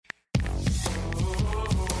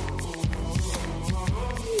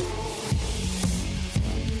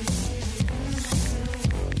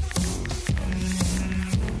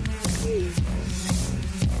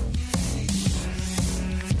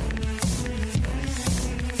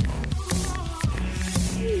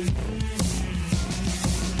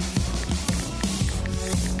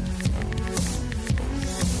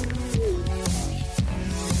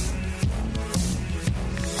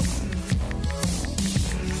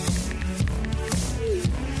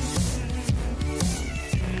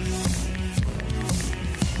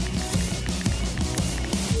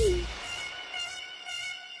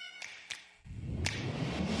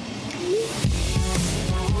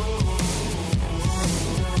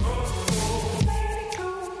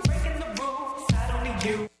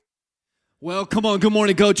Well, come on. Good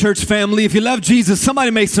morning, Go Church family. If you love Jesus, somebody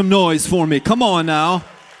make some noise for me. Come on now.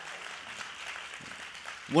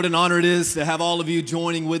 What an honor it is to have all of you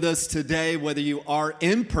joining with us today, whether you are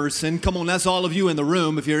in person. Come on, that's all of you in the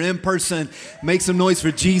room. If you're in person, make some noise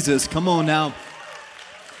for Jesus. Come on now.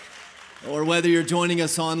 Or whether you're joining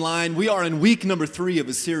us online, we are in week number 3 of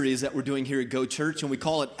a series that we're doing here at Go Church, and we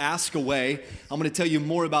call it Ask Away. I'm going to tell you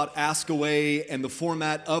more about Ask Away and the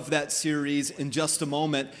format of that series in just a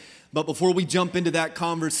moment. But before we jump into that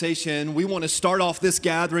conversation, we want to start off this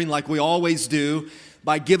gathering like we always do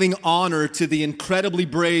by giving honor to the incredibly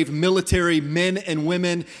brave military men and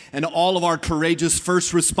women and all of our courageous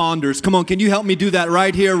first responders. Come on, can you help me do that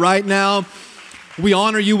right here, right now? We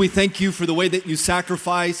honor you. We thank you for the way that you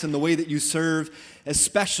sacrifice and the way that you serve,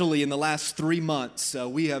 especially in the last 3 months.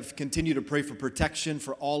 We have continued to pray for protection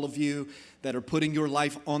for all of you that are putting your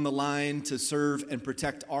life on the line to serve and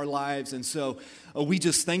protect our lives. And so we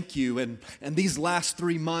just thank you. And these last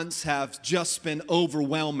 3 months have just been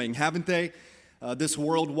overwhelming, haven't they? This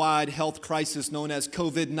worldwide health crisis known as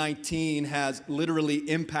COVID-19 has literally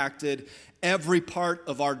impacted every part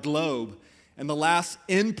of our globe. And the last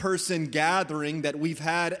in-person gathering that we've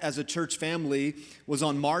had as a church family was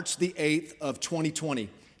on March the 8th of 2020,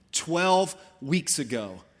 12 weeks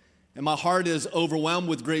ago. And my heart is overwhelmed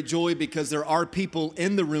with great joy because there are people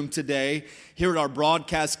in the room today here at our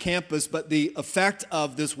broadcast campus, but the effect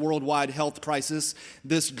of this worldwide health crisis,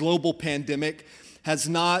 this global pandemic, has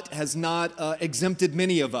not exempted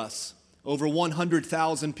many of us. Over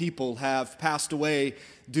 100,000 people have passed away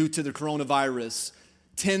due to the coronavirus.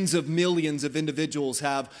 Tens of millions of individuals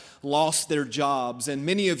have lost their jobs, and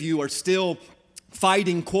many of you are still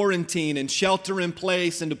fighting quarantine and shelter in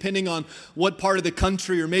place, and depending on what part of the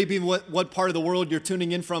country or maybe what part of the world you're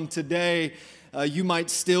tuning in from today, you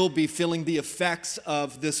might still be feeling the effects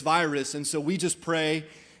of this virus. And so we just pray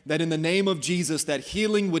that in the name of Jesus, that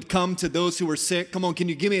healing would come to those who are sick. Come on, can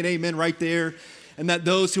you give me an amen right there? And that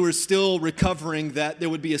those who are still recovering, that there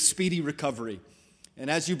would be a speedy recovery. And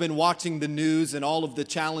as you've been watching the news and all of the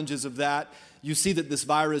challenges of that, you see that this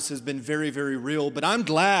virus has been very, very real. But I'm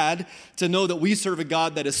glad to know that we serve a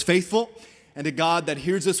God that is faithful and a God that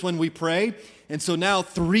hears us when we pray. And so now,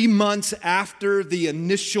 3 months after the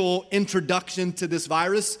initial introduction to this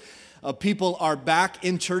virus, people are back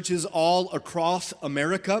in churches all across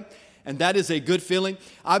America. And that is a good feeling.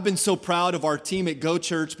 I've been so proud of our team at Go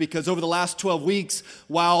Church because over the last 12 weeks,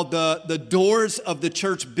 while the doors of the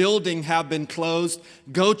church building have been closed,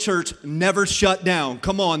 Go Church never shut down.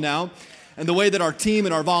 Come on now. And the way that our team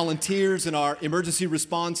and our volunteers and our emergency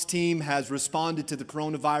response team has responded to the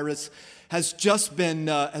coronavirus has just been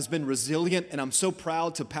resilient. And I'm so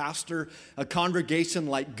proud to pastor a congregation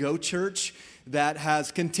like Go Church that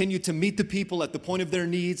has continued to meet the people at the point of their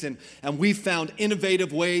needs. And we've found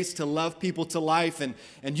innovative ways to love people to life.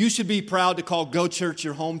 And you should be proud to call Go Church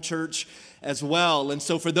your home church as well. And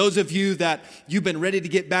so for those of you that you've been ready to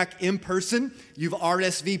get back in person, you've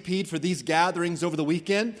RSVP'd for these gatherings over the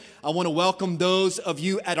weekend, I want to welcome those of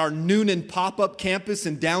you at our Newnan pop-up campus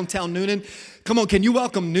in downtown Newnan. Come on, can you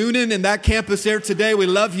welcome Newnan and that campus there today? We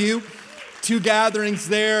love you. 2 gatherings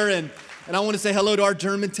there, and I want to say hello to our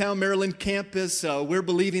Germantown, Maryland campus. We're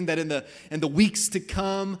believing that in the weeks to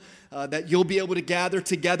come, that you'll be able to gather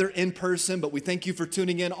together in person, but we thank you for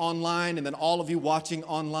tuning in online, and then all of you watching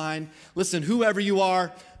online. Listen, whoever you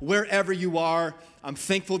are, wherever you are, I'm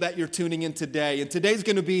thankful that you're tuning in today. And today's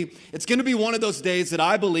going to be one of those days that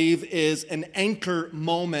I believe is an anchor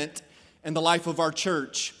moment in the life of our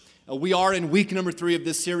church. We are in week number 3 of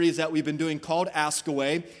this series that we've been doing called Ask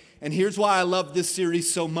Away. And here's why I love this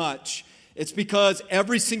series so much. It's because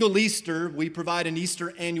every single Easter, we provide an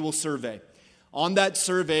Easter annual survey. On that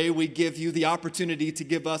survey, we give you the opportunity to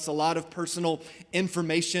give us a lot of personal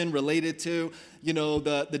information related to,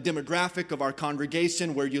 the demographic of our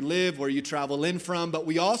congregation, where you live, where you travel in from. But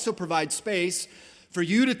we also provide space for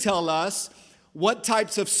you to tell us what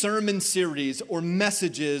types of sermon series or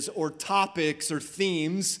messages or topics or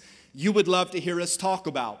themes you would love to hear us talk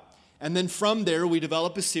about. And then from there, we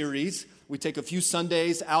develop a series. We take a few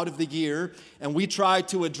Sundays out of the year, and we try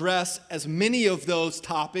to address as many of those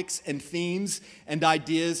topics and themes and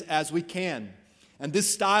ideas as we can. And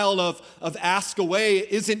this style of Ask Away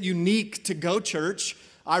isn't unique to Go Church.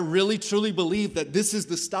 I really, truly believe that this is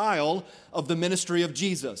the style of the ministry of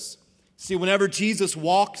Jesus. See, whenever Jesus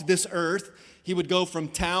walked this earth, he would go from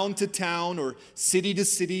town to town or city to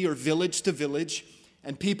city or village to village,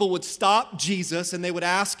 and people would stop Jesus and they would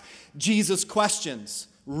ask Jesus questions.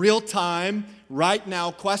 Real-time,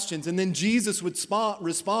 right-now questions. And then Jesus would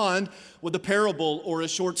respond with a parable or a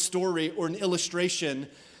short story or an illustration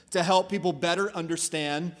to help people better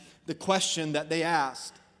understand the question that they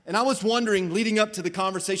asked. And I was wondering, leading up to the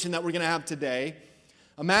conversation that we're going to have today,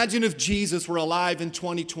 imagine if Jesus were alive in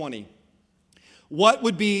 2020. What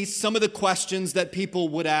would be some of the questions that people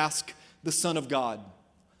would ask the Son of God?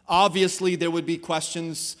 Obviously, there would be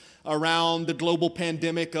questions around the global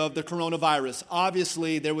pandemic of the coronavirus.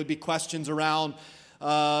 Obviously, there would be questions around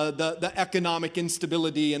the economic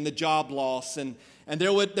instability and the job loss. And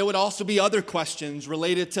there would also be other questions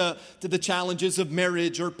related to the challenges of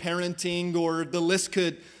marriage or parenting, or the list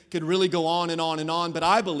could really go on and on and on. But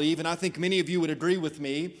I believe, and I think many of you would agree with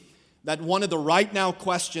me, that one of the right now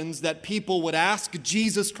questions that people would ask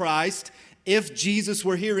Jesus Christ, if Jesus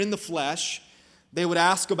were here in the flesh, they would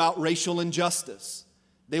ask about racial injustice.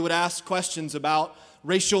 They would ask questions about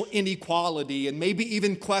racial inequality, and maybe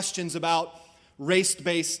even questions about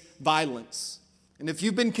race-based violence. And if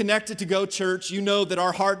you've been connected to Go Church, you know that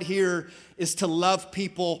our heart here is to love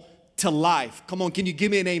people to life. Come on, can you give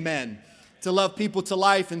me an amen? To love people to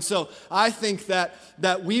life. And so I think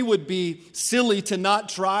that we would be silly to not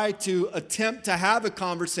try to attempt to have a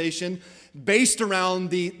conversation based around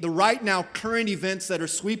the right now current events that are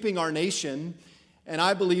sweeping our nation. And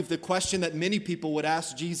I believe the question that many people would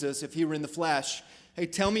ask Jesus if he were in the flesh, hey,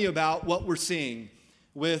 tell me about what we're seeing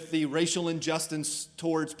with the racial injustice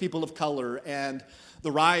towards people of color and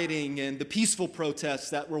the rioting and the peaceful protests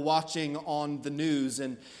that we're watching on the news.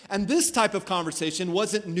 And this type of conversation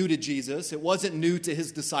wasn't new to Jesus. It wasn't new to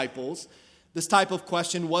his disciples. This type of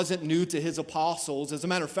question wasn't new to his apostles. As a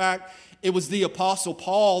matter of fact, it was the apostle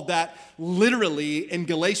Paul that literally in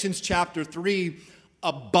Galatians chapter 3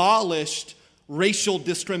 abolished racial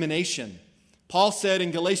discrimination. Paul said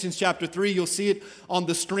in Galatians chapter 3, you'll see it on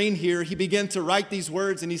the screen here, he began to write these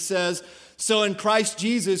words and he says, so in Christ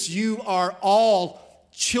Jesus, you are all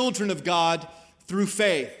children of God through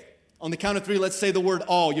faith. On the count of three, let's say the word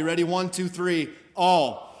all. You ready? 1, 2, 3,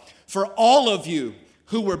 all. For all of you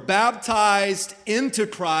who were baptized into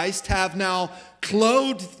Christ have now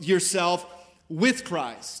clothed yourself with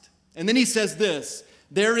Christ. And then he says this,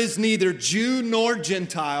 there is neither Jew nor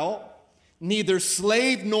Gentile, neither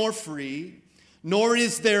slave nor free, nor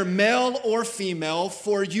is there male or female,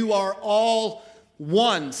 for you are all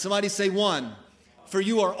one. Somebody say one. For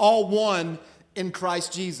you are all one in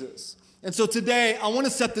Christ Jesus. And so today I want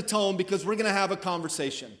to set the tone because we're going to have a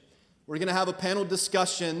conversation. We're going to have a panel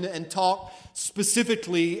discussion and talk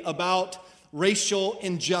specifically about racial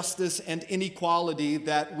injustice and inequality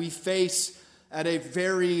that we face at a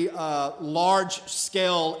very large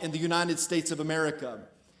scale in the United States of America.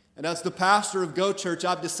 And as the pastor of Go Church,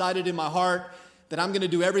 I've decided in my heart that I'm going to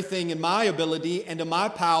do everything in my ability and in my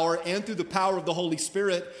power and through the power of the Holy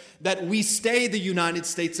Spirit that we stay the United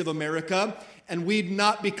States of America and we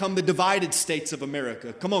not become the divided states of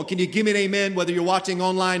America. Come on, can you give me an amen whether you're watching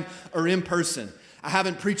online or in person? I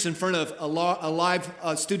haven't preached in front of a live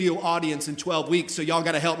studio audience in 12 weeks, so y'all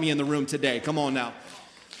got to help me in the room today. Come on now.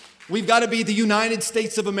 We've got to be the United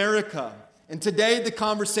States of America. And today the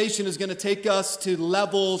conversation is going to take us to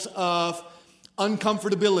levels of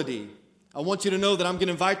uncomfortability. I want you to know that I'm going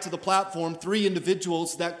to invite to the platform 3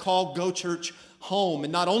 individuals that call Go Church home.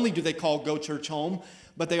 And not only do they call Go Church home,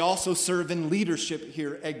 but they also serve in leadership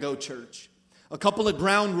here at Go Church. A couple of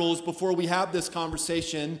ground rules before we have this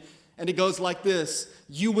conversation, and it goes like this.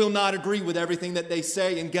 You will not agree with everything that they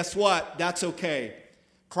say, and guess what? That's okay.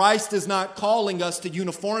 Christ is not calling us to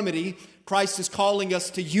uniformity. Christ is calling us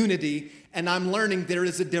to unity, and I'm learning there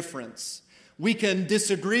is a difference. We can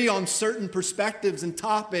disagree on certain perspectives and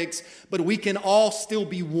topics, but we can all still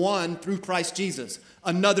be one through Christ Jesus.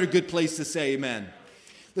 Another good place to say amen.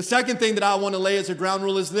 The second thing that I want to lay as a ground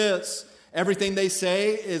rule is this. Everything they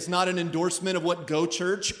say is not an endorsement of what Go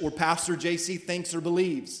Church or Pastor JC thinks or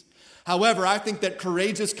believes. However, I think that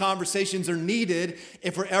courageous conversations are needed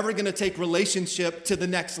if we're ever going to take relationship to the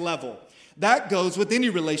next level. That goes with any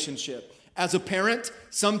relationship. As a parent,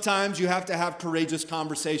 sometimes you have to have courageous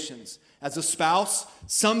conversations. As a spouse,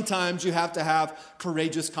 sometimes you have to have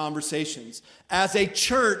courageous conversations. As a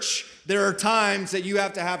church, there are times that you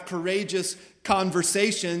have to have courageous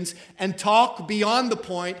conversations and talk beyond the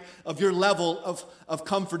point of your level of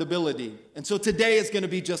comfortability. And so today is going to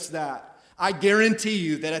be just that. I guarantee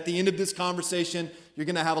you that at the end of this conversation, you're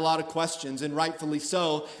going to have a lot of questions, and rightfully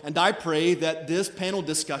so. And I pray that this panel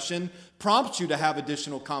discussion prompts you to have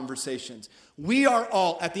additional conversations. We are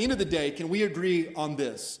all, at the end of the day, can we agree on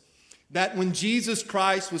this? That when Jesus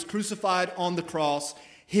Christ was crucified on the cross,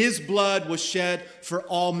 his blood was shed for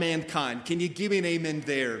all mankind. Can you give me an amen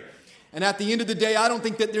there? And at the end of the day, I don't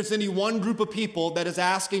think that there's any one group of people that is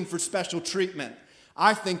asking for special treatment.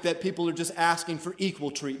 I think that people are just asking for equal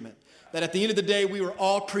treatment. That at the end of the day, we were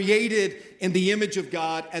all created in the image of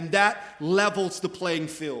God, and that levels the playing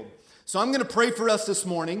field. So I'm going to pray for us this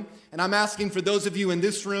morning, and I'm asking for those of you in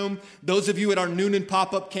this room, those of you at our Noonan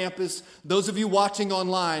pop-up campus, those of you watching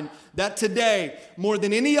online, that today, more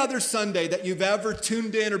than any other Sunday that you've ever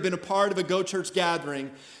tuned in or been a part of a Go Church gathering,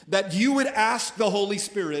 that you would ask the Holy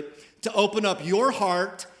Spirit to open up your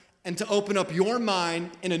heart and to open up your mind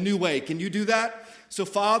in a new way. Can you do that? So,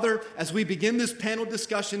 Father, as we begin this panel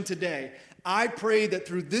discussion today, I pray that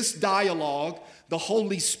through this dialogue, the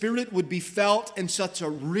Holy Spirit would be felt in such a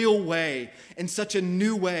real way, in such a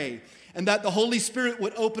new way, and that the Holy Spirit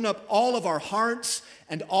would open up all of our hearts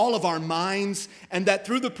and all of our minds, and that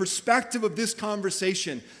through the perspective of this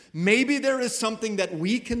conversation, maybe there is something that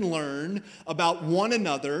we can learn about one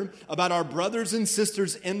another, about our brothers and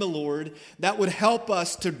sisters in the Lord, that would help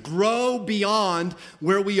us to grow beyond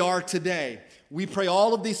where we are today. We pray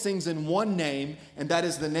all of these things in one name, and that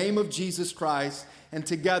is the name of Jesus Christ. And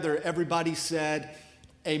together, everybody said,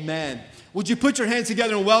 amen. Would you put your hands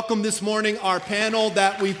together and welcome this morning our panel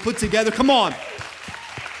that we've put together? Come on.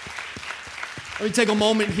 Let me take a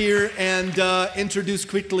moment here and introduce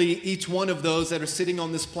quickly each one of those that are sitting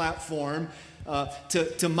on this platform.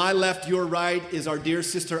 To my left, your right, is our dear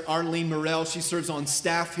sister Arlene Morell. She serves on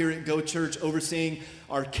staff here at Go Church, overseeing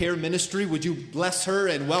our care ministry. Would you bless her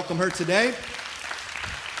and welcome her today?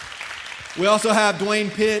 We also have Dwayne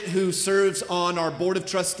Pitt, who serves on our board of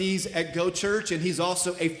trustees at Go Church, and he's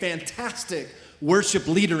also a fantastic worship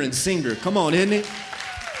leader and singer. Come on, isn't he?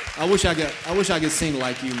 I wish I could sing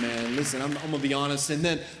like you, man. Listen, I'm gonna be honest. And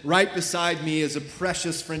then right beside me is a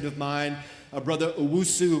precious friend of mine, Brother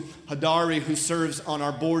Owusu Hadari, who serves on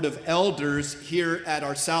our board of elders here at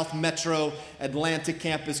our South Metro Atlanta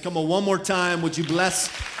campus. Come on, one more time. Would you bless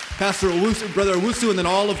Pastor Owusu, Brother Owusu, and then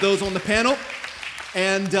all of those on the panel?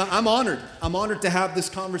 And I'm honored. I'm honored to have this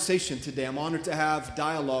conversation today. I'm honored to have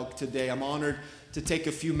dialogue today. I'm honored to take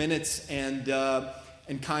a few minutes and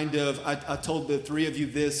kind of, I told the three of you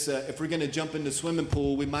this, if we're going to jump in the swimming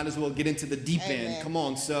pool, we might as well get into the deep end. Come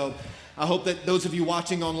on. So I hope that those of you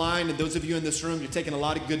watching online and those of you in this room, you're taking a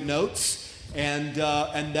lot of good notes, and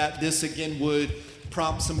that this, again, would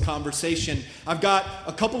prompt some conversation. I've got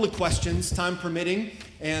a couple of questions, time permitting,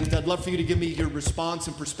 and I'd love for you to give me your response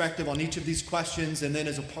and perspective on each of these questions. And then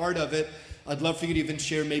as a part of it, I'd love for you to even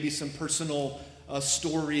share maybe some personal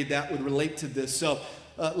story that would relate to this. So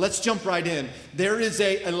let's jump right in. There is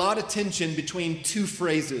a lot of tension between two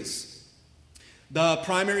phrases. The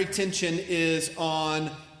primary tension is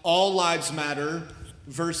on all lives matter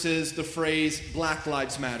versus the phrase Black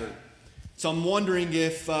Lives Matter. So I'm wondering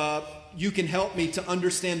if you can help me to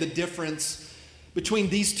understand the difference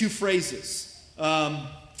between these two phrases.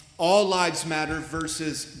 All lives matter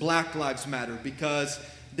versus Black Lives Matter, because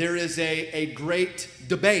there is a great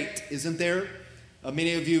debate, isn't there?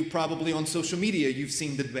 Many of you probably on social media, you've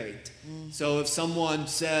seen the debate. So if someone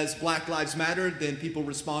says Black Lives Matter, then people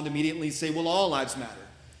respond immediately and say, well, all lives matter.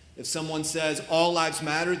 If someone says all lives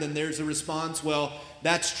matter, then there's a response, well,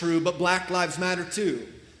 that's true, but Black Lives Matter too.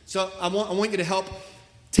 So I want you to help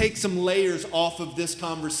take some layers off of this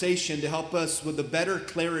conversation to help us with a better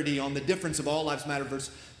clarity on the difference of all lives matter versus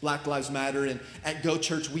Black Lives Matter. And at Go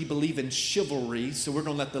Church, we believe in chivalry, so we're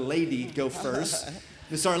going to let the lady go first.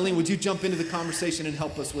 Miss Arlene, would you jump into the conversation and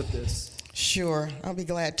help us with this? Sure, I'll be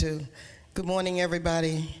glad to. Good morning,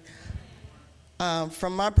 everybody.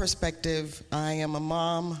 From my perspective, I am a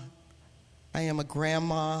mom, I am a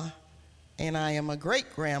grandma, and I am a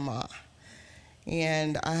great-grandma.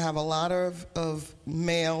 And I have a lot of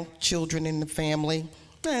male children in the family,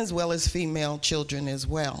 as well as female children as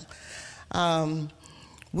well.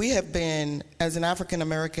 We have been, as an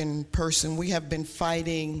African-American person, we have been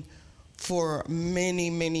fighting for many,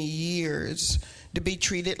 many years to be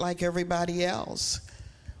treated like everybody else.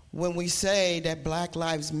 When we say that Black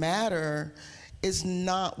Lives Matter,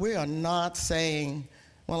 we are not saying,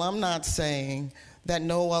 well, I'm not saying that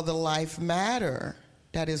no other life matter.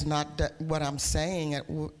 That is not what I'm saying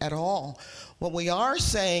at all. What we are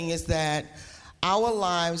saying is that our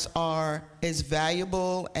lives are as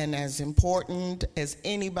valuable and as important as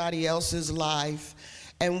anybody else's life,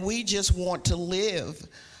 and we just want to live.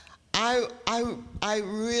 I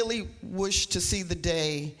really wish to see the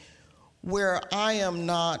day where I am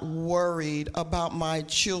not worried about my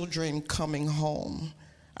children coming home.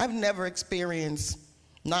 I've never experienced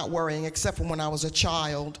not worrying except for when I was a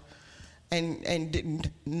child and didn't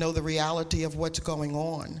know the reality of what's going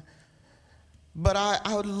on. But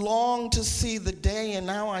I would long to see the day, and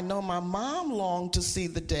now I know my mom longed to see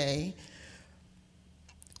the day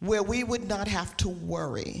where we would not have to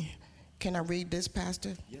worry. Can I read this,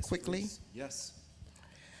 Pastor, Yes, quickly? please. Yes.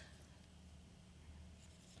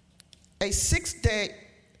 A six-day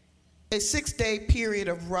period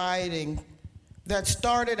of rioting that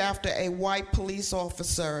started after a white police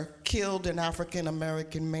officer killed an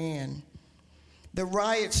African-American man. The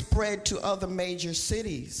riot spread to other major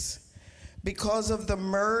cities. Because of the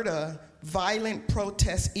murder, violent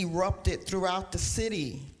protests erupted throughout the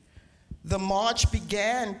city. The march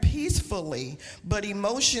began peacefully, but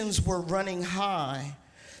emotions were running high.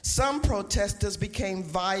 Some protesters became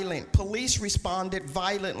violent. Police responded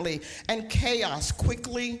violently, and chaos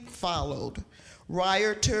quickly followed.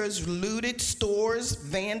 Rioters looted stores,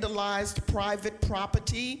 vandalized private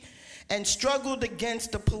property, and struggled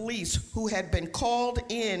against the police who had been called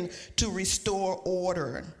in to restore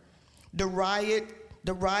order. The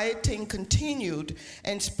rioting continued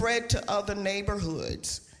and spread to other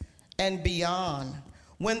neighborhoods and beyond.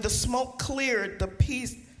 When the smoke cleared, the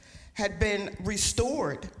peace had been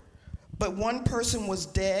restored, but one person was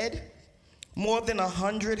dead, more than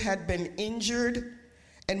 100 had been injured,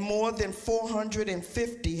 and more than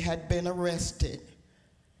 450 had been arrested.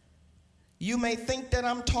 You may think that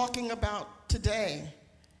I'm talking about today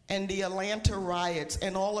and the Atlanta riots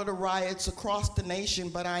and all of the riots across the nation,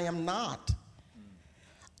 but I am not.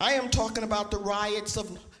 I am talking about the riots of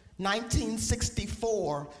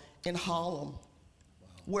 1964 in Harlem,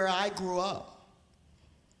 where I grew up.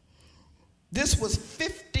 This was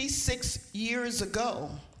 56 years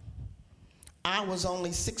ago. I was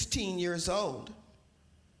only 16 years old.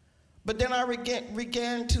 But then I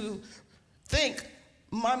began to think,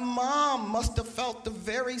 my mom must have felt the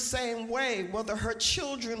very same way, whether her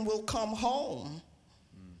children will come home.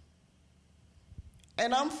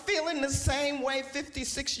 And I'm feeling the same way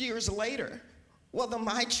 56 years later, whether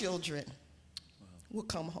my children will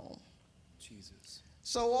come home. Jesus.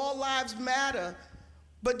 So all lives matter,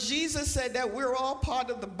 but Jesus said that we're all part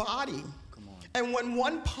of the body. Come on. And when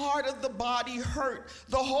one part of the body hurt,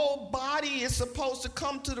 the whole body is supposed to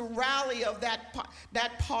come to the rally of that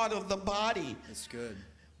part of the body. That's good.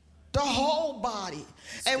 The whole body.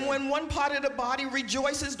 That's and good. when one part of the body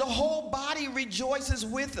rejoices, the whole body rejoices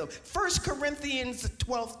with them. 1 Corinthians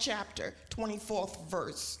 12th chapter, 24th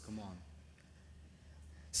verse. Come on.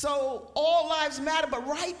 So all lives matter, but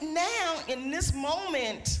right now, in this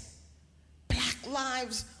moment, black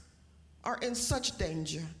lives are in such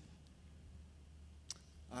danger.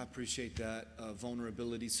 I appreciate that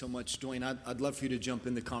vulnerability so much. Dwayne, I'd love for you to jump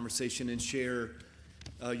in the conversation and share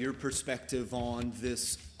your perspective on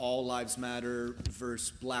this all lives matter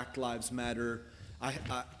versus black lives matter.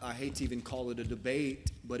 I hate to even call it a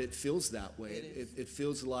debate, but it feels that way. It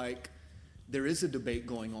feels like there is a debate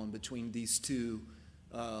going on between these two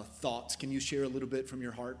thoughts. Can you share a little bit from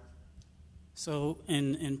your heart? So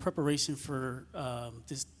in preparation for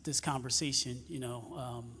this conversation,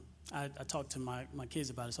 I talked to my kids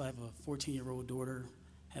about it. So I have a 14-year-old daughter,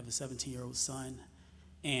 have a 17-year-old son,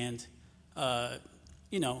 and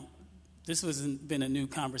this hasn't been a new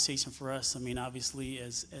conversation for us. I mean, obviously,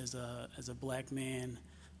 as a black man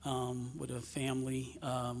with a family,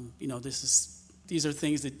 these are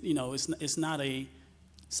things that it's not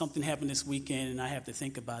something happened this weekend and I have to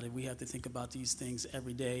think about it. We have to think about these things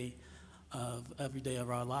every day of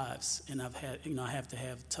our lives, and I have to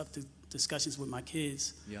have tough discussions with my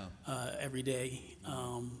kids every day,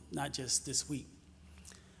 not just this week.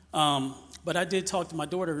 But I did talk to my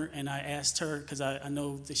daughter, and I asked her, because I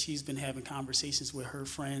know that she's been having conversations with her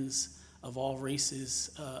friends of all races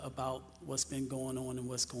about what's been going on and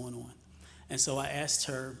what's going on. And so I asked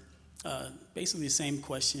her basically the same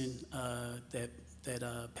question that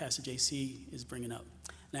Pastor JC is bringing up.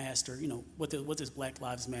 And I asked her, what does Black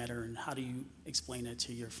Lives Matter, and how do you explain that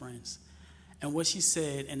to your friends? And what she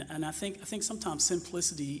said, and I think sometimes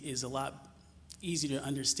simplicity is a lot easier to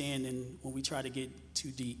understand than when we try to get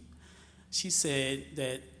too deep. She said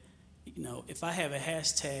that, if I have a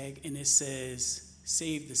hashtag and it says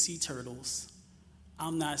save the sea turtles,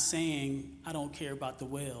 I'm not saying I don't care about the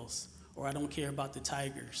whales or I don't care about the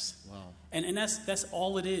tigers. Wow. And that's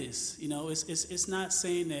all it is. It's not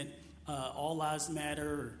saying that all lives matter,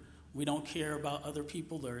 or we don't care about other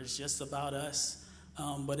people, or it's just about us.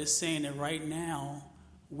 But it's saying that right now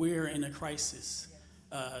we're in a crisis.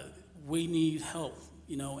 We need help,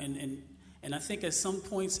 and I think at some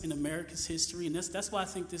points in America's history, and that's why I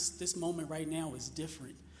think this moment right now is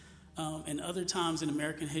different. And other times in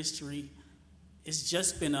American history, it's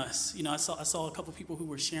just been us. I saw a couple people who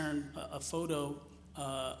were sharing a photo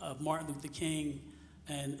of Martin Luther King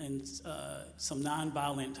and some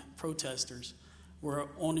nonviolent protesters were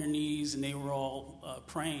on their knees and they were all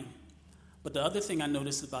praying. But the other thing I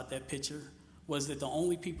noticed about that picture was that the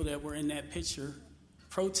only people that were in that picture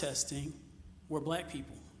protesting were black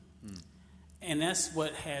people. And that's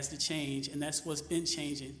what has to change, and that's what's been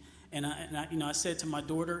changing. And I said to my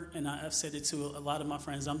daughter, and I've said it to a lot of my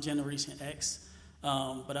friends, I'm Generation X,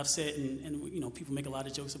 but I've said, and people make a lot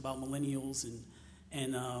of jokes about millennials,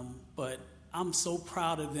 but I'm so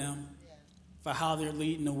proud of them for how they're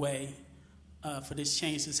leading the way for this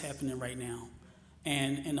change that's happening right now.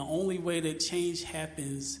 And the only way that change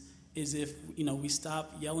happens is if we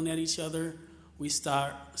stop yelling at each other, we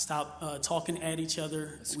stop talking at each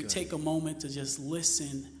other. That's we good. take a moment to just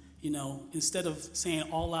listen, instead of saying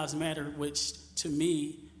all lives matter, which to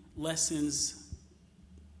me lessens,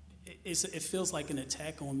 it feels like an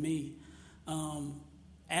attack on me.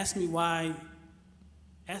 Ask me why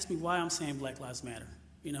I'm saying Black Lives Matter,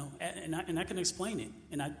 and I can explain it,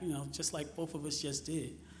 and just like both of us just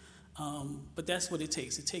did. But that's what it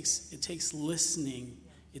takes. It takes listening.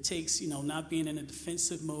 It takes not being in a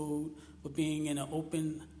defensive mode, but being in an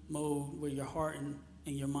open mode where your heart and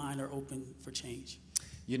your mind are open for change.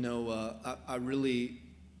 I really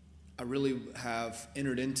have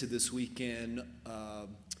entered into this weekend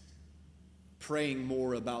praying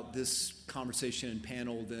more about this conversation and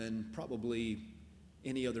panel than probably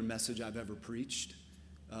any other message I've ever preached,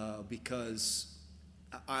 because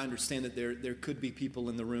I understand that there could be people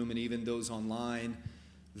in the room and even those online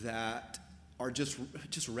that are just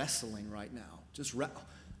wrestling right now,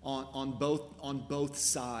 on both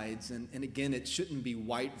sides, and again, it shouldn't be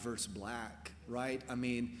white versus black, right? I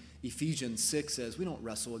mean, Ephesians 6 says we don't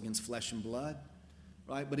wrestle against flesh and blood,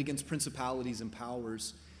 right? But against principalities and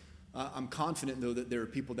powers. I'm confident, though, that there are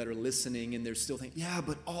people that are listening and they're still thinking, yeah,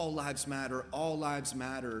 but all lives matter,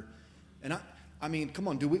 and I mean, come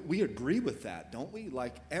on, we agree with that, don't we?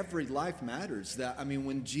 Like, every life matters.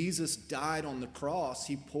 When Jesus died on the cross,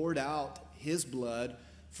 he poured out his blood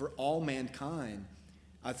for all mankind.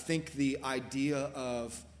 I think the idea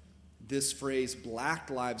of this phrase, Black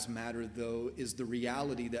Lives Matter, though, is the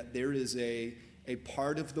reality that there is a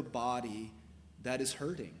part of the body that is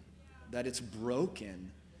hurting, that it's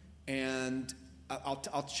broken. And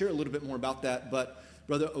I'll share a little bit more about that, but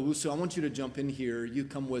Brother Owusu, I want you to jump in here. You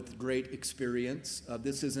come with great experience.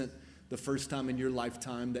 This isn't the first time in your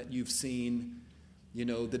lifetime that you've seen,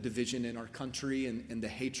 the division in our country and the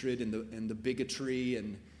hatred and the bigotry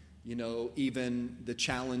and, even the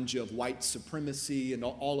challenge of white supremacy and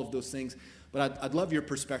all of those things. But I'd love your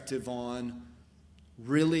perspective on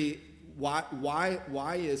really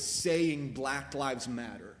why is saying Black Lives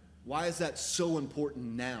Matter? Why is that so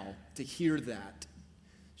important now to hear that?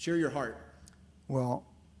 Share your heart. Well,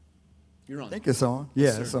 you're on. I think it's on. Yeah,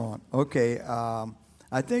 yes, it's on. Okay.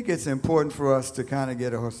 I think it's important for us to kind of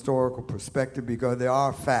get a historical perspective because there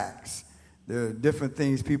are facts. There are different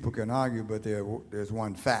things people can argue, but there's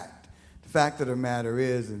one fact. The fact of the matter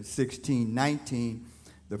is, in 1619,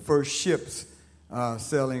 the first ships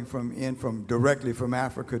sailing directly from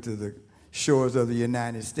Africa to the shores of the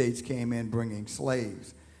United States came in bringing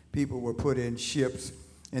slaves. People were put in ships,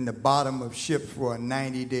 in the bottom of ships for a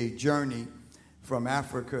 90-day journey from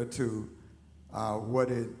Africa to what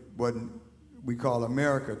we call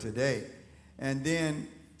America today. And then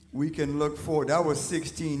we can look forward. That was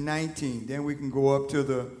 1619. Then we can go up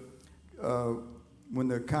to when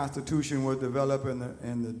the Constitution was developed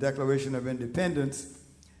and the Declaration of Independence.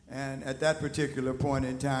 And at that particular point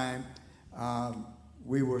in time,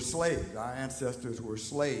 we were slaves. Our ancestors were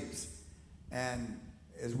slaves. And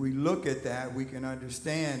as we look at that, we can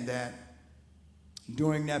understand that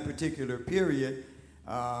during that particular period,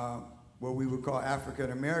 what we would call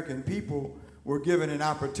African American people were given an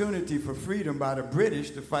opportunity for freedom by the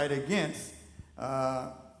British to fight against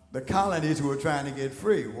the colonies who were trying to get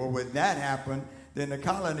free. Well, when that happened, then the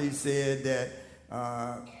colonies said that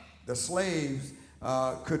the slaves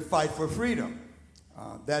could fight for freedom.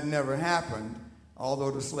 That never happened,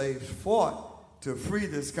 although the slaves fought to free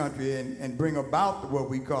this country and bring about what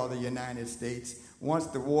we call the United States. Once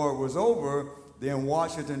the war was over, then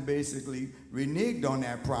Washington basically reneged on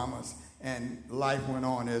that promise, and life went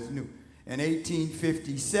on as new. In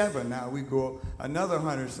 1857, now we go another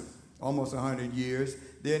almost 100 years,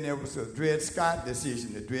 then there was a Dred Scott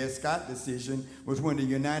decision. The Dred Scott decision was when the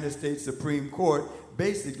United States Supreme Court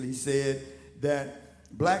basically said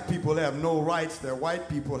that black people have no rights that white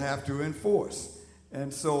people have to enforce.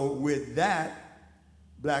 And so with that,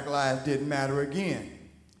 Black lives didn't matter again.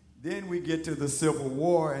 Then we get to the Civil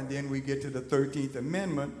War, and then we get to the 13th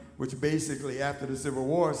Amendment, which basically after the Civil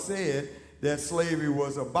War said that slavery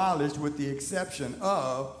was abolished with the exception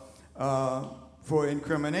of for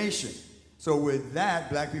incrimination. So with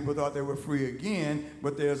that, black people thought they were free again,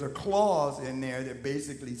 but there's a clause in there that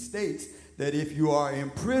basically states that if you are in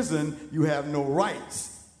prison, you have no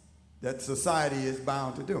rights that society is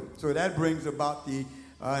bound to do. So that brings about the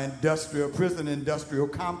prison industrial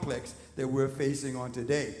complex that we're facing on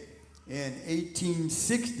today. In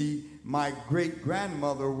 1860, my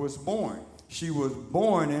great-grandmother was born. She was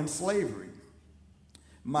born in slavery.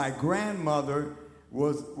 My grandmother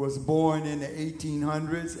was born in the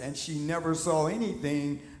 1800s, and she never saw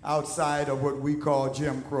anything outside of what we call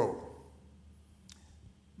Jim Crow.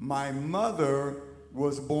 My mother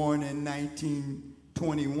was born in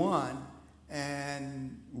 1921,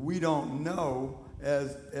 and we don't know,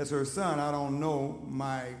 as her son, I don't know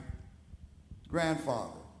my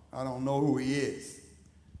grandfather. I don't know who he is.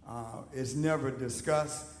 It's never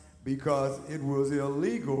discussed because it was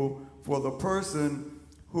illegal for the person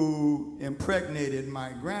who impregnated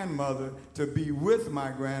my grandmother to be with my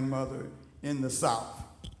grandmother in the South.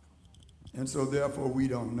 And so therefore we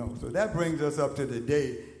don't know. So that brings us up to the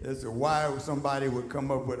day as to why somebody would come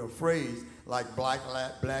up with a phrase like Black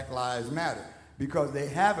Lives Matter, because they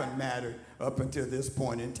haven't mattered up until this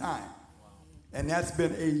point in time. And that's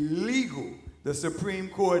been illegal. The Supreme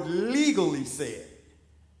Court legally said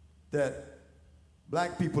that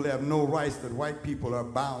black people have no rights that white people are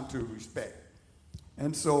bound to respect.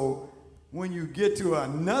 And so when you get to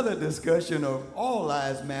another discussion of all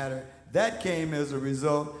lives matter, that came as a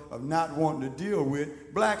result of not wanting to deal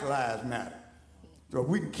with Black Lives Matter. So if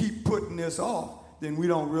we can keep putting this off, then we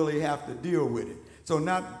don't really have to deal with it. So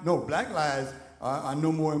black lives are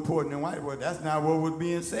no more important than white. Well, that's not what was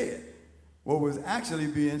being said. What was actually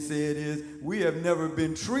being said is we have never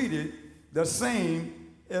been treated the same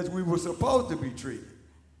as we were supposed to be treated.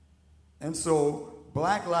 And so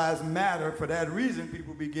Black Lives Matter, for that reason,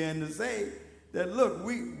 people began to say that, look,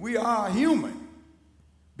 we are human,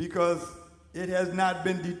 because it has not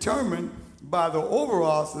been determined by the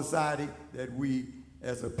overall society that we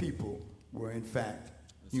as a people were in fact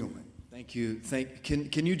human. Thank you.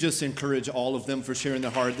 Can you just encourage all of them for sharing their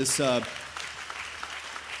heart? This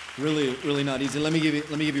really not easy. Let me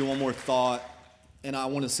give you one more thought, and I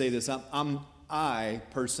want to say this. I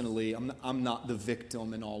personally, I'm not the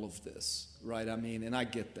victim in all of this, right? I mean, and I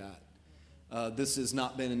get that. This has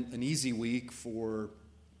not been an easy week for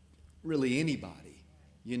really anybody.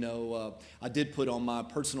 You know, I did put on my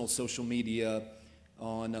personal social media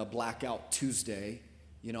on Blackout Tuesday,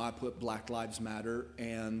 you know, I put Black Lives Matter,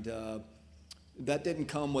 and that didn't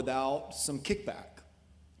come without some kickback.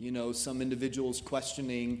 You know, some individuals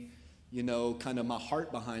questioning, you know, kind of my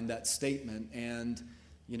heart behind that statement. And,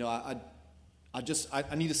 you know, I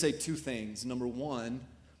need to say two things. Number one,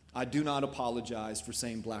 I do not apologize for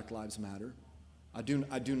saying Black Lives Matter. I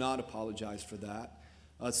do not apologize for that.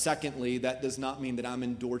 Secondly, that does not mean that I'm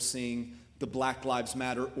endorsing the Black Lives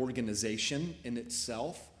Matter organization in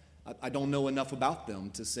itself. I don't know enough about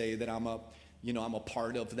them to say that I'm a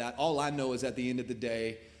part of that. All I know is at the end of the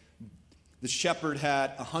day, the shepherd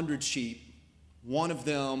had 100 sheep. One of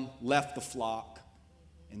them left the flock,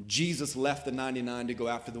 and Jesus left the 99 to go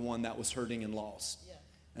after the one that was hurting and lost. Yeah.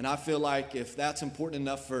 And I feel like if that's important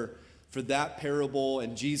enough for that parable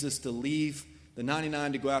and Jesus to leave the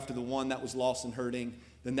 99 to go after the one that was lost and hurting,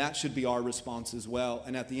 then that should be our response as well.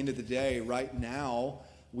 And at the end of the day, right now,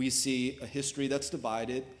 we see a history that's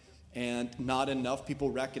divided and not enough people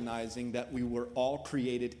recognizing that we were all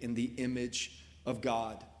created in the image of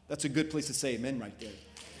God. That's a good place to say amen right there.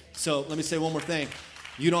 So let me say one more thing.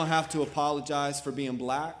 You don't have to apologize for being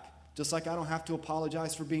black, just like I don't have to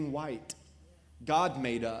apologize for being white. God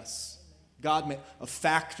made us. A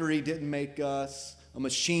factory didn't make us. A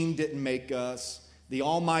machine didn't make us. The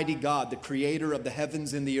Almighty God, the creator of the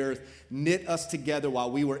heavens and the earth, knit us together while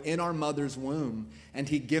we were in our mother's womb, and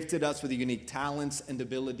he gifted us with unique talents and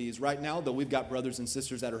abilities. Right now, though, we've got brothers and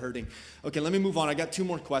sisters that are hurting. Okay, let me move on. I got two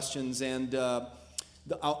more questions, and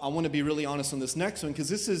I want to be really honest on this next one, because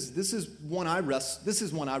this is one I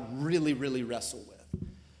really, really wrestle with.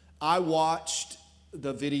 I watched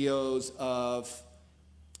the videos of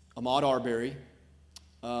Ahmaud Arbery,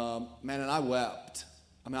 man, and I wept.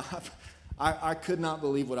 I mean, I could not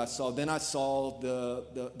believe what I saw. Then I saw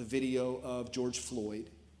the video of George Floyd.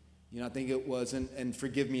 You know, I think it was, and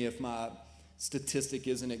forgive me if my statistic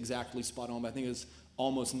isn't exactly spot on, but I think it was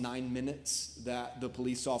almost 9 minutes that the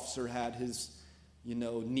police officer had his, you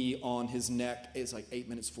know, knee on his neck. It's like 8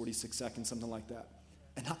 minutes, 46 seconds, something like that.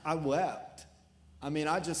 And I wept. I mean,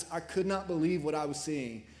 I could not believe what I was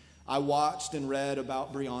seeing. I watched and read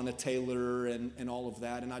about Breonna Taylor and all of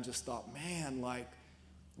that, and I just thought, man, like,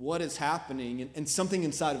 what is happening? And something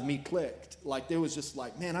inside of me clicked. Like, there was just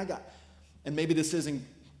like, man, and maybe this isn't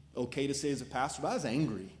okay to say as a pastor, but I was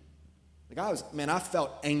angry. Like, I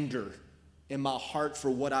felt anger in my heart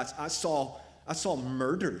for what I saw. I saw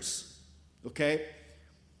murders, okay?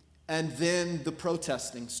 And then the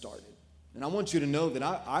protesting started. And I want you to know that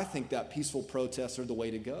I think that peaceful protests are the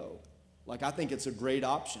way to go. Like, I think it's a great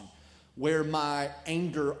option. Where my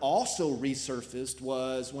anger also resurfaced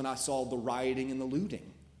was when I saw the rioting and the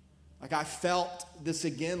looting. Like, I felt this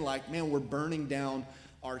again, like, man, we're burning down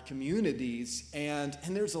our communities. And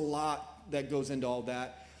there's a lot that goes into all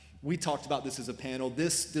that. We talked about this as a panel.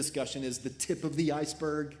 This discussion is the tip of the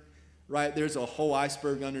iceberg, right? There's a whole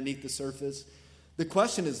iceberg underneath the surface. The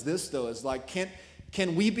question is this, though, is like,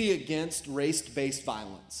 can we be against race-based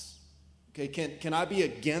violence? Okay, can I be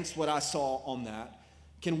against what I saw on that?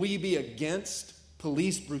 Can we be against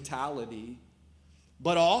police brutality,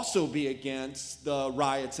 but also be against the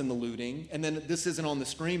riots and the looting? And then this isn't on the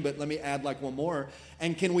screen, but let me add like one more.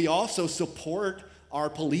 And can we also support our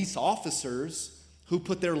police officers who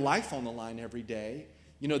put their life on the line every day?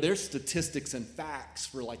 You know, there's statistics and facts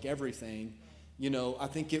for like everything. You know, I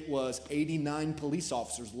think it was 89 police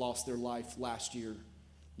officers lost their life last year.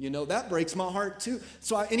 You know, that breaks my heart too.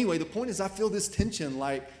 So anyway, the point is I feel this tension,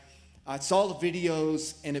 like I saw the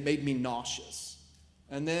videos and it made me nauseous.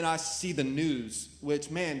 And then I see the news, which,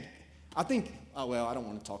 man, I think, I don't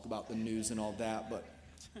want to talk about the news and all that, but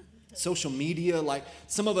social media, like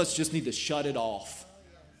some of us just need to shut it off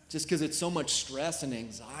just because it's so much stress and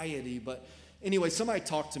anxiety. But anyway, somebody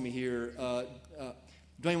talk to me here.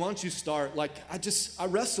 Dwayne, why don't you start? Like, I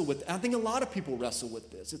wrestle with, I think a lot of people wrestle with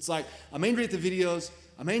this. It's like, I'm angry at the videos.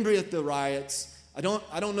 I'm angry at the riots. I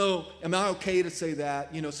don't know, am I okay to say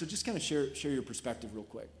that? You know, so just kind of share your perspective real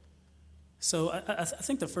quick. So I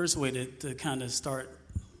think the first way to kind of start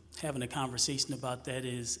having a conversation about that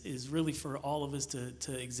is really for all of us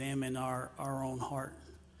to examine our own heart.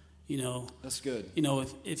 You know, that's good. You know,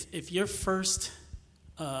 if your first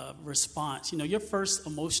response, you know, your first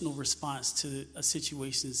emotional response to a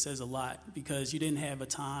situation says a lot because you didn't have a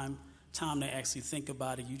time to actually think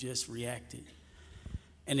about it, you just reacted.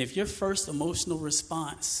 And if your first emotional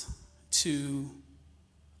response to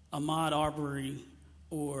Ahmaud Arbery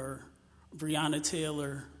or Breonna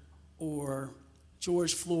Taylor or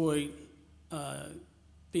George Floyd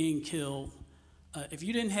being killed, if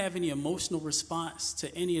you didn't have any emotional response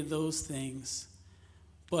to any of those things,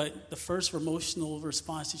 but the first emotional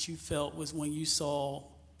response that you felt was when you saw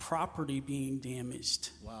property being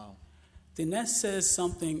damaged, wow, then that says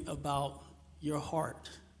something about your heart,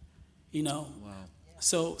 you know? Wow.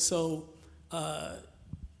 So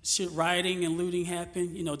should rioting and looting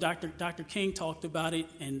happen? You know, Dr. King talked about it,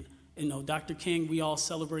 and you know, Dr. King, we all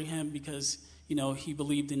celebrate him because you know he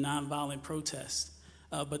believed in nonviolent protest.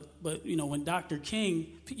 But you know, when Dr. King,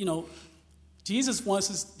 you know, Jesus wants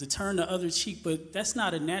us to turn the other cheek, but that's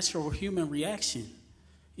not a natural human reaction.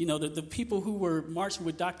 You know, the people who were marching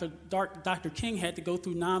with Dr. King had to go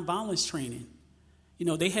through nonviolence training. You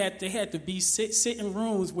know, they had to be sit in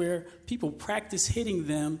rooms where people practice hitting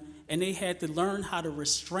them, and they had to learn how to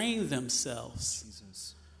restrain themselves.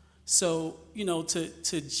 Jesus. So, you know,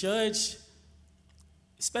 to judge,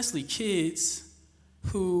 especially kids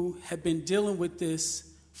who have been dealing with this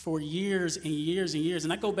for years and years and years,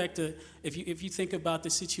 and I go back to if you think about the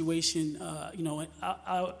situation, you know,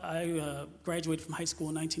 I graduated from high school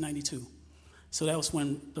in 1992, so that was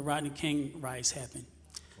when the Rodney King riots happened.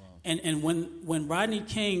 And when Rodney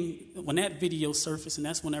King, when that video surfaced, and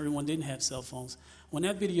that's when everyone didn't have cell phones, when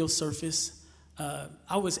that video surfaced,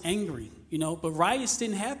 I was angry, you know, but riots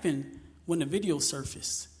didn't happen when the video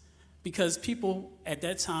surfaced because people at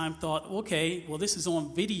that time thought, okay, well, this is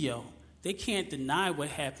on video. They can't deny what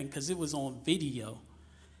happened because it was on video.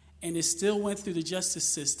 And it still went through the justice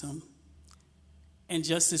system, and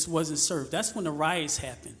justice wasn't served. That's when the riots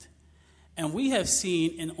happened. And we have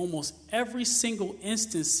seen in almost every single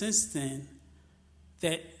instance since then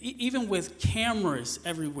that even with cameras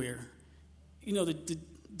everywhere, you know,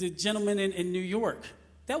 the gentleman in New York,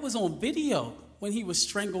 that was on video when he was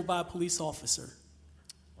strangled by a police officer.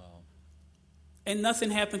 Wow. And nothing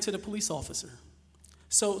happened to the police officer.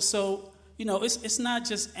 So you know, it's not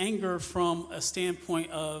just anger from a standpoint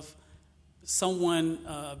of someone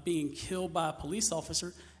being killed by a police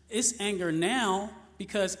officer. It's anger now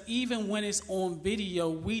because even when it's on video,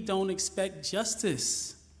 we don't expect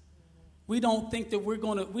justice. We don't think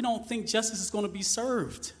justice is going to be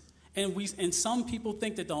served. And some people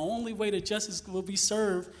think that the only way that justice will be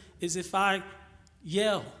served is if I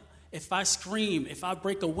yell, if I scream, if I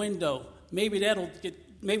break a window, maybe that'll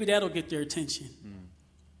get their attention.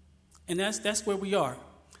 And that's where we are.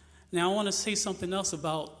 Now I want to say something else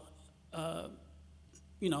about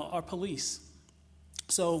you know, our police.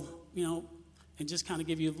 So, you know, and just kind of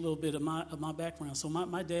give you a little bit of my background. So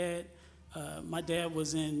my dad My dad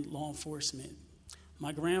was in law enforcement.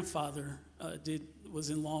 My grandfather was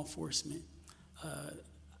in law enforcement.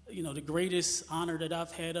 The greatest honor that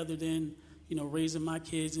I've had, other than raising my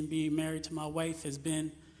kids and being married to my wife, has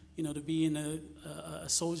been to be a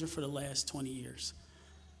soldier for the last 20 years.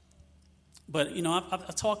 But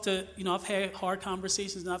I've talked to I've had hard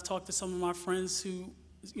conversations, and I've talked to some of my friends who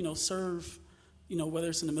serve, whether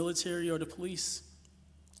it's in the military or the police.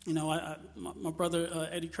 My brother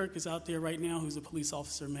Eddie Kirk is out there right now, who's a police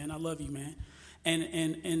officer. Man, I love you, man.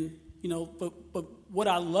 And but what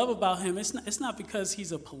I love about him, it's not because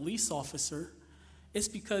he's a police officer. It's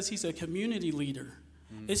because he's a community leader.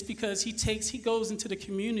 It's because he goes into the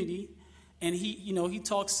community, and he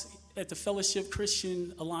talks at the Fellowship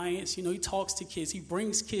Christian Alliance. He talks to kids. He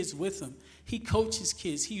brings kids with him. He coaches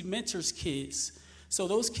kids. He mentors kids. So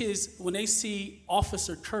those kids, when they see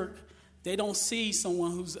Officer Kirk, they don't see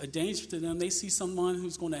someone who's a danger to them. They see someone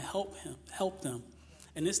who's going to help them.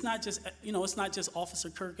 And it's not just Officer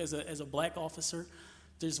Kirk as a black officer.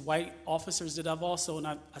 There's white officers that I've also, and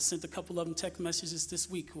I sent a couple of them text messages this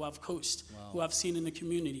week, who I've coached, who I've seen in the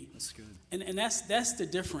community. That's good. And that's the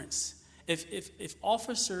difference. If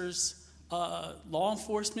officers, law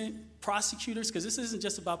enforcement, prosecutors, because this isn't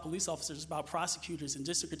just about police officers, it's about prosecutors and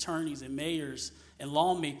district attorneys and mayors and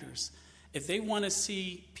lawmakers. If they want to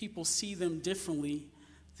see people see them differently,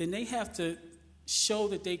 then they have to show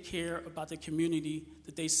that they care about the community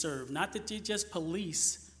that they serve. Not that they just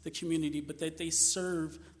police the community, but that they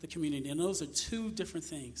serve the community. And those are two different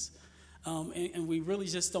things. And we really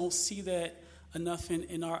just don't see that enough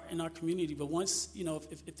in our community. But once,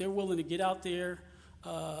 if they're willing to get out there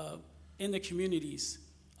in the communities,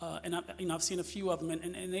 and I've seen a few of them,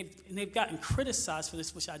 and they've gotten criticized for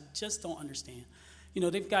this, which I just don't understand.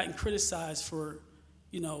 They've gotten criticized for,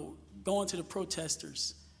 going to the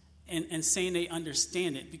protesters and saying they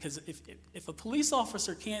understand it. Because if a police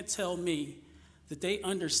officer can't tell me that they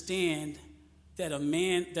understand that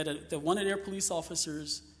that one of their police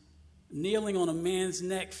officers kneeling on a man's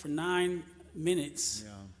neck for 9 minutes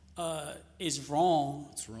is wrong.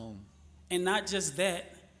 It's wrong. And not just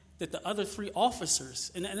that the other 3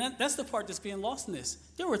 officers, and that's the part that's being lost in this.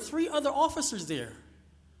 There were 3 other officers there.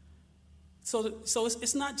 So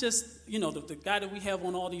it's not just, the guy that we have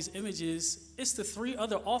on all these images. It's the 3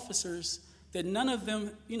 other officers that none of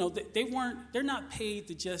them, they're not paid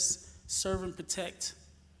to just serve and protect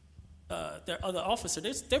their other officer.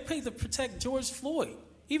 They're paid to protect George Floyd,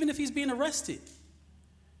 even if he's being arrested.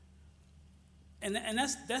 And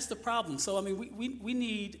that's the problem. So I mean, we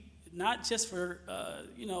need not just for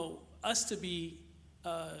us to be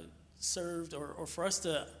served or for us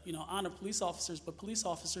to honor police officers, but police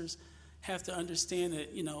officers have to understand that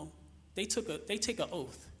they take an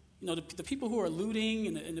oath. The people who are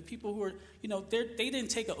looting and the people who are they didn't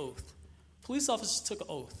take an oath. Police officers took an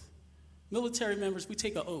oath. Military members, we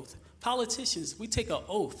take an oath. Politicians, we take an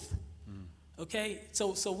oath. Okay?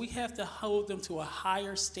 So we have to hold them to a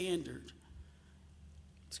higher standard.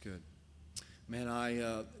 That's good.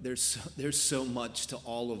 Man, there's so much to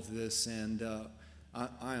all of this, and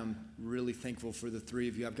I am really thankful for the 3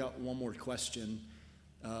 of you. I've got one more question.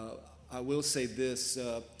 I will say this,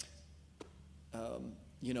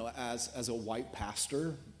 as a white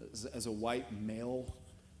pastor, as a white male,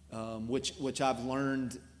 which I've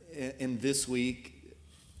learned in this week,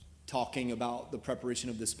 talking about the preparation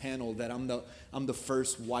of this panel, that I'm the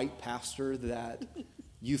first white pastor that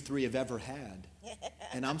you 3 have ever had,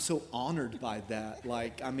 and I'm so honored by that.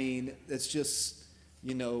 It's just,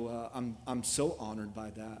 I'm so honored by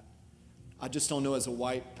that. I just don't know, as a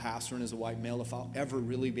white pastor and as a white male, if I'll ever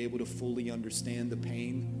really be able to fully understand the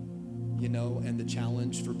pain, and the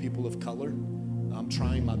challenge for people of color. I'm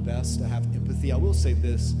trying my best to have empathy. I will say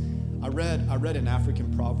this. I read an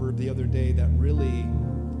African proverb the other day that really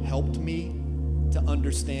helped me to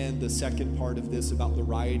understand the second part of this about the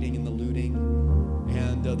rioting and the looting.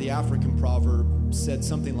 And the African proverb said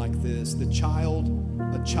something like this: a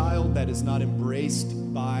child that is not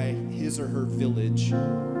embraced by his or her village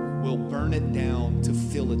will burn it down to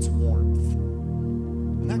feel its warmth.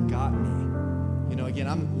 And that got me. Again,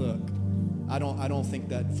 I don't think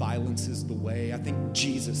that violence is the way. I think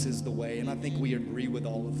Jesus is the way, and I think we agree with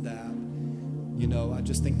all of that. I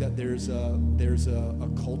just think that there's a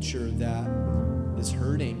culture that is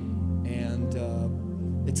hurting, and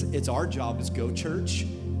it's our job as Go Church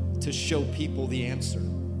to show people the answer,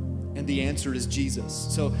 and the answer is Jesus.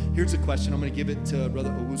 So here's a question. I'm going to give it to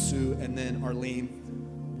Brother Owusu and then Arlene.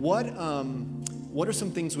 What are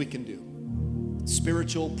some things we can do?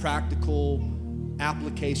 Spiritual, practical,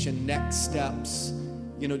 application, next steps.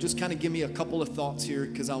 Just kind of give me a couple of thoughts here,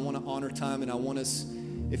 because I want to honor time, and I want us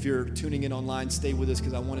if you're tuning in online, stay with us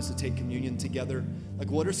because I want us to take communion together. Like,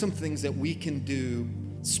 what are some things that we can do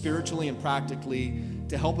spiritually and practically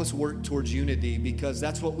to help us work towards unity? Because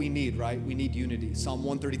that's what we need, right? We need unity. Psalm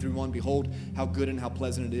 133:1, behold, how good and how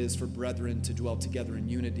pleasant it is for brethren to dwell together in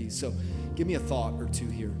unity. So give me a thought or two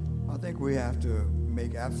here. I think we have to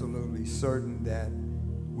make absolutely certain that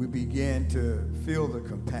we begin to feel the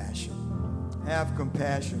compassion, have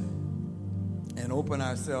compassion, and open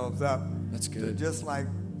ourselves up. That's good. Just like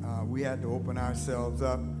we had to open ourselves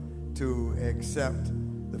up to accept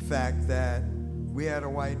the fact that we had a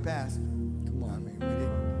white pastor. Come on. I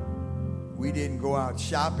mean, we didn't go out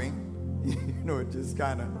shopping. It just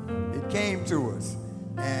kind of, it came to us.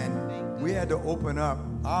 And we had to open up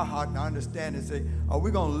our heart and understand and say, are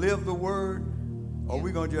we going to live the word, or are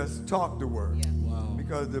we going to just talk the word? Yeah. Wow.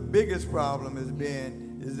 Because the biggest problem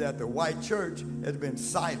is that the white church has been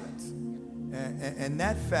silenced. And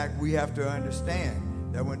that fact we have to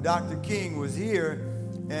understand, that when Dr. King was here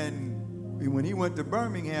and when he went to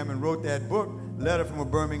Birmingham and wrote that book, Letter from a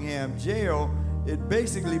Birmingham Jail, it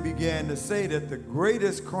basically began to say that the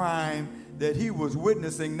greatest crime that he was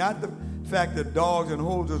witnessing, not the fact that dogs and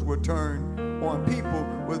hoses were turned on people,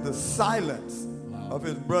 was the silence of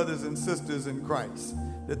his brothers and sisters in Christ.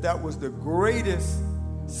 That was the greatest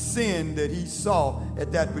sin that he saw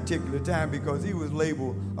at that particular time, because he was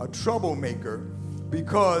labeled a troublemaker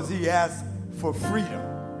because he asked for freedom.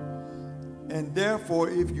 And therefore,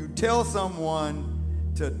 if you tell someone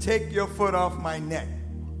to take your foot off my neck,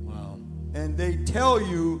 Wow. and they tell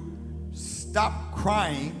you stop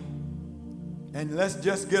crying and let's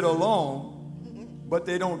just get along, but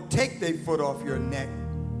they don't take their foot off your neck,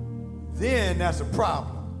 then that's a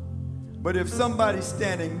problem. But if somebody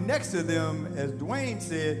standing next to them, as Dwayne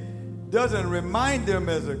said, doesn't remind them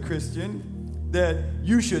as a Christian that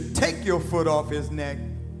you should take your foot off his neck,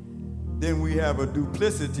 then we have a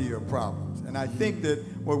duplicity of problems. And I think that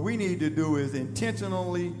what we need to do is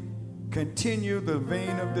intentionally continue the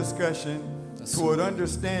vein of discussion toward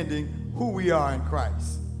understanding who we are in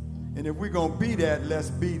Christ. And if we're going to be that,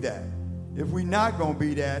 let's be that. If we're not going to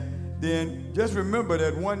be that, then just remember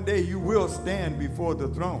that one day you will stand before the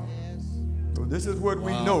throne. So this is what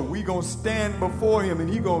we know. We're going to stand before him, and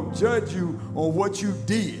he's going to judge you on what you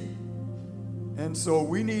did. And so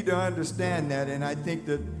we need to understand that. And I think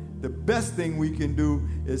that the best thing we can do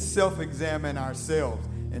is self-examine ourselves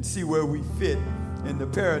and see where we fit in the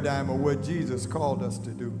paradigm of what Jesus called us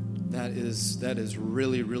to do. That is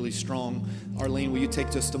really, really strong. Arlene, will you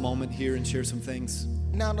take just a moment here and share some things?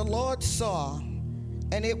 Now the Lord saw,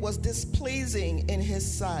 and it was displeasing in his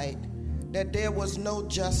sight that there was no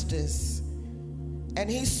justice. And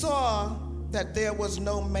he saw that there was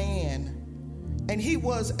no man. And he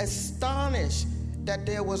was astonished that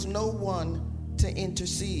there was no one to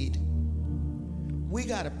intercede. We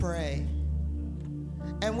got to pray.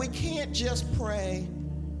 And we can't just pray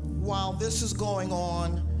while this is going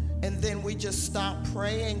on and then we just stop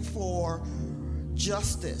praying for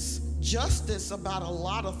justice. Justice about a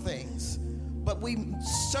lot of things. But we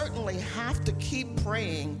certainly have to keep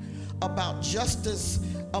praying about justice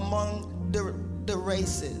among the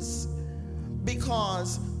races,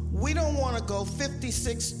 because we don't want to go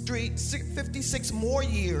 56 more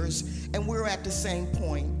years and we're at the same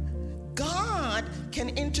point. God can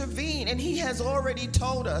intervene, and he has already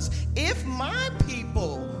told us, if my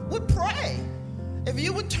people would pray, if we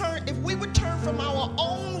would turn from our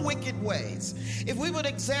own wicked ways, if we would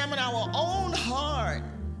examine our own heart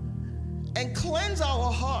and cleanse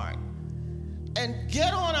our heart and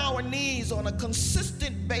get on our knees on a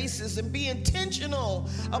consistent basis and be intentional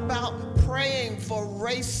about praying for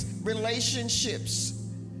race relationships.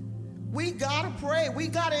 We gotta pray. We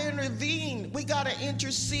gotta intervene. We gotta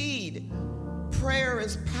intercede. Prayer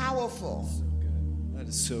is powerful. That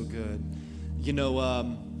is so good. You know,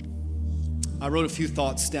 I wrote a few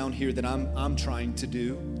thoughts down here that I'm trying to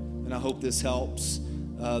do, and I hope this helps.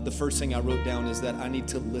 The first thing I wrote down is that I need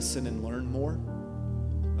to listen and learn more.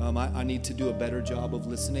 I need to do a better job of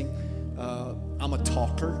listening. I'm a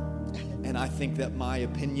talker, and I think that my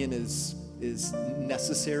opinion is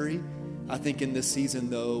necessary. I think in this season,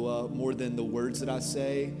 though, more than the words that I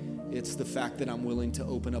say, it's the fact that I'm willing to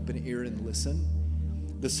open up an ear and listen.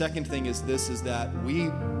 The second thing is that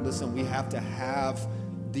we have to have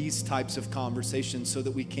these types of conversations so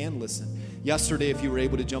that we can listen. Yesterday, if you were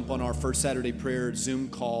able to jump on our First Saturday Prayer Zoom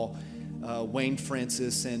call, Wayne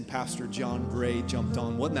Francis and Pastor John Gray jumped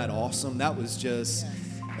on. Wasn't that awesome? That was just...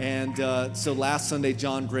 And so last Sunday,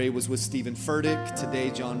 John Gray was with Stephen Furtick.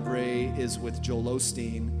 Today, John Gray is with Joel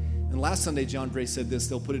Osteen. And last Sunday, John Gray said this.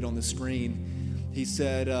 They'll put it on the screen. He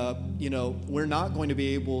said, we're not going to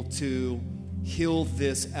be able to heal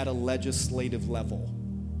this at a legislative level.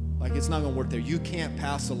 Like, it's not going to work there. You can't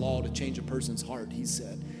pass a law to change a person's heart, he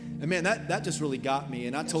said. And man, that just really got me.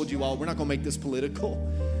 And I told you all, we're not going to make this political.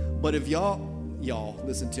 But if y'all,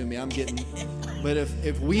 listen to me, but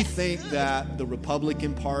if we think that the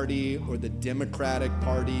Republican Party or the Democratic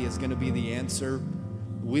Party is going to be the answer,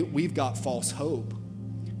 we've got false hope.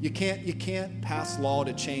 You can't pass law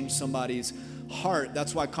to change somebody's heart.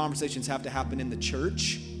 That's why conversations have to happen in the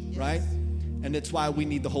church, right? And that's why we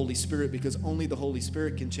need the Holy Spirit, because only the Holy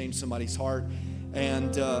Spirit can change somebody's heart.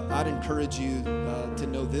 And I'd encourage you to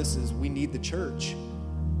know this is we need the church.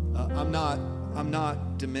 I'm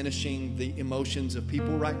not diminishing the emotions of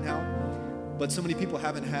people right now, but so many people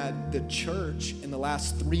haven't had the church in the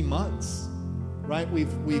last 3 months, right?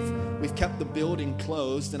 We've kept the building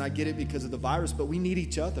closed, and I get it because of the virus, but we need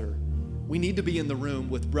each other. We need to be in the room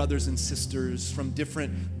with brothers and sisters from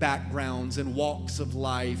different backgrounds and walks of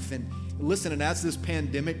life. And listen, and as this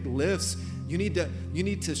pandemic lifts, you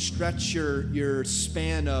need to stretch your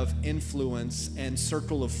span of influence and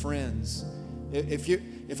circle of friends.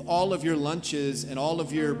 If all of your lunches and all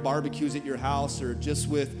of your barbecues at your house are just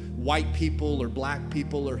with white people or black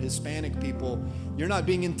people or Hispanic people, you're not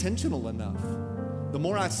being intentional enough. The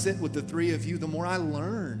more I sit with the three of you, the more I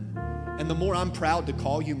learn. And the more I'm proud to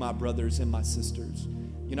call you my brothers and my sisters.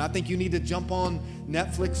 You know, I think you need to jump on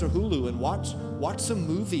Netflix or Hulu and watch some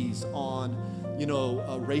movies on,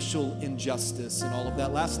 racial injustice and all of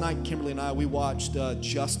that. Last night, Kimberly and I, we watched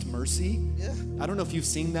Just Mercy. Yeah. I don't know if you've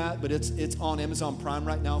seen that, but it's on Amazon Prime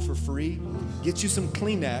right now for free. Get you some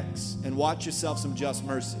Kleenex and watch yourself some Just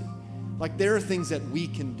Mercy. Like, there are things that we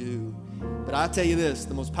can do. But I tell you this,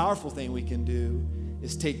 the most powerful thing we can do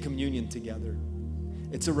is take communion together.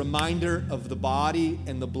 It's a reminder of the body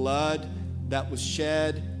and the blood that was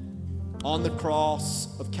shed on the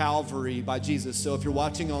cross of Calvary by Jesus. So if you're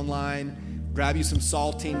watching online, grab you some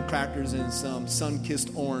saltine crackers and some sun-kissed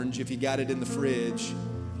orange if you got it in the fridge.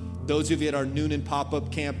 Those of you at our Noonan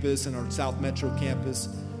pop-up campus and our South Metro campus,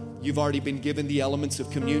 you've already been given the elements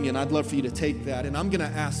of communion. I'd love for you to take that. And I'm going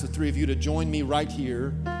to ask the three of you to join me right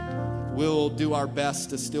here. We'll do our best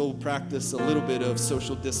to still practice a little bit of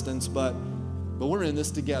social distance, but we're in this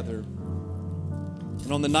together.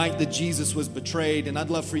 And on the night that Jesus was betrayed, and I'd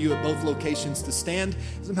love for you at both locations to stand.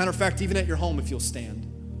 As a matter of fact, even at your home, if you'll stand.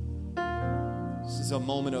 This is a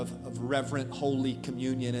moment of reverent, holy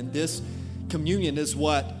communion. And this communion is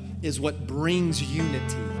what brings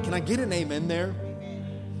unity. Can I get an amen there?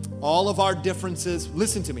 All of our differences,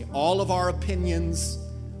 listen to me, all of our opinions,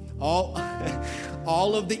 all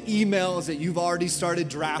of the emails that you've already started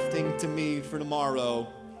drafting to me for tomorrow,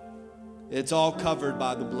 it's all covered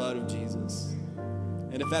by the blood of Jesus.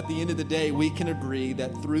 And if at the end of the day we can agree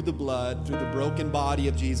that through the blood, through the broken body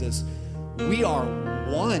of Jesus, we are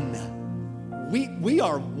one. We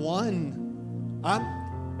are one.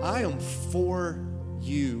 I am for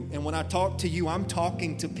you. And when I talk to you, I'm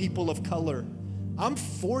talking to people of color. I'm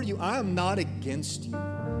for you. I am not against you.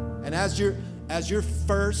 And as your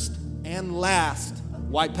first and last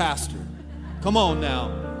white pastor, come on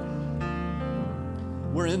now.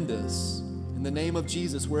 We're in this. In the name of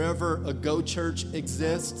Jesus, wherever a Go Church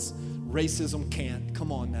exists, racism can't.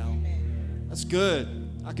 Come on now. That's good.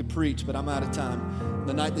 I could preach, but I'm out of time.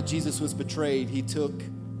 The night that Jesus was betrayed, he took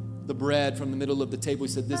the bread from the middle of the table.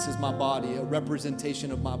 He said, "This is my body, a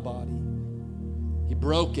representation of my body." He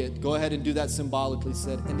broke it. Go ahead and do that symbolically. He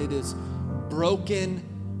said, "And it is broken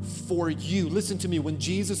for you." Listen to me. When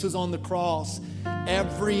Jesus was on the cross,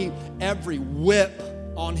 every whip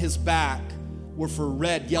on his back were for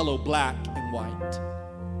red, yellow, black, and white.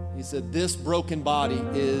 He said, "This broken body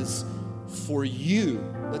is for you.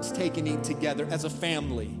 Let's take and eat together as a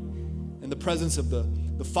family in the presence of the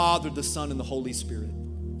Father, the Son, and the Holy Spirit."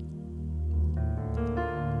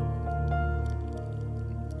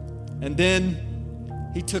 And then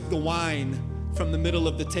he took the wine from the middle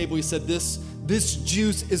of the table. He said, this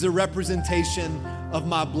juice is a representation of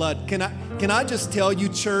my blood. Can I just tell you,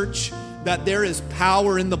 church, that there is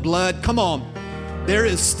power in the blood? Come on. There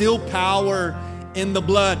is still power in the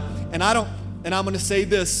blood. And I'm going to say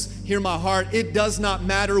this, hear my heart. It does not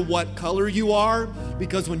matter what color you are,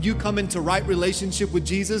 because when you come into right relationship with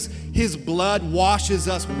Jesus, his blood washes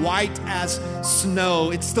us white as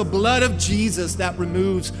snow. It's the blood of Jesus that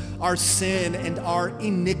removes our sin and our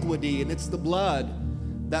iniquity. And it's the blood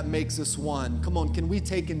that makes us one. Come on, can we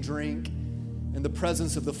take and drink in the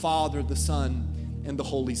presence of the Father, the Son, and the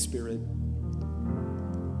Holy Spirit?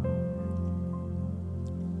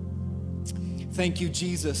 Thank you,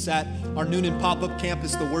 Jesus. At our Noonan pop-up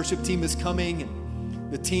campus, the worship team is coming, and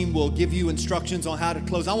the team will give you instructions on how to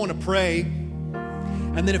close. I want to pray,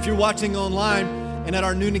 And then if you're watching online and at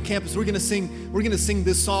our Noonan campus, we're gonna sing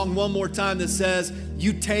this song one more time that says,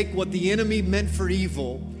 you take what the enemy meant for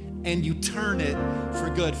evil and you turn it for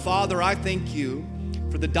good. Father, I thank you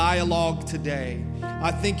for the dialogue today.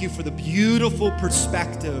 I thank you for the beautiful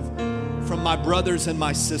perspective from my brothers and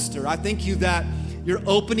my sister. I thank you that you're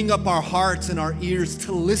opening up our hearts and our ears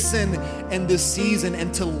to listen in this season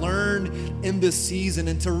and to learn in this season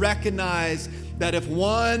and to recognize that if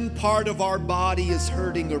one part of our body is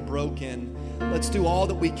hurting or broken, let's do all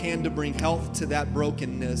that we can to bring health to that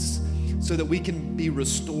brokenness so that we can be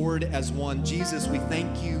restored as one. Jesus, we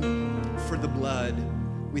thank you for the blood.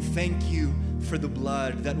 We thank you for the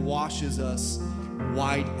blood that washes us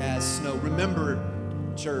white as snow. Remember,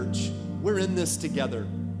 church, we're in this together.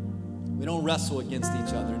 We don't wrestle against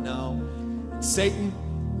each other, no. Satan,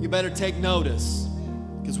 you better take notice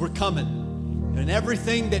because we're coming. And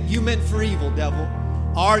everything that you meant for evil, devil,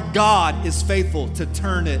 our God is faithful to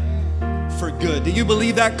turn it for good. Do you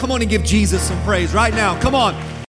believe that? Come on and give Jesus some praise right now. Come on.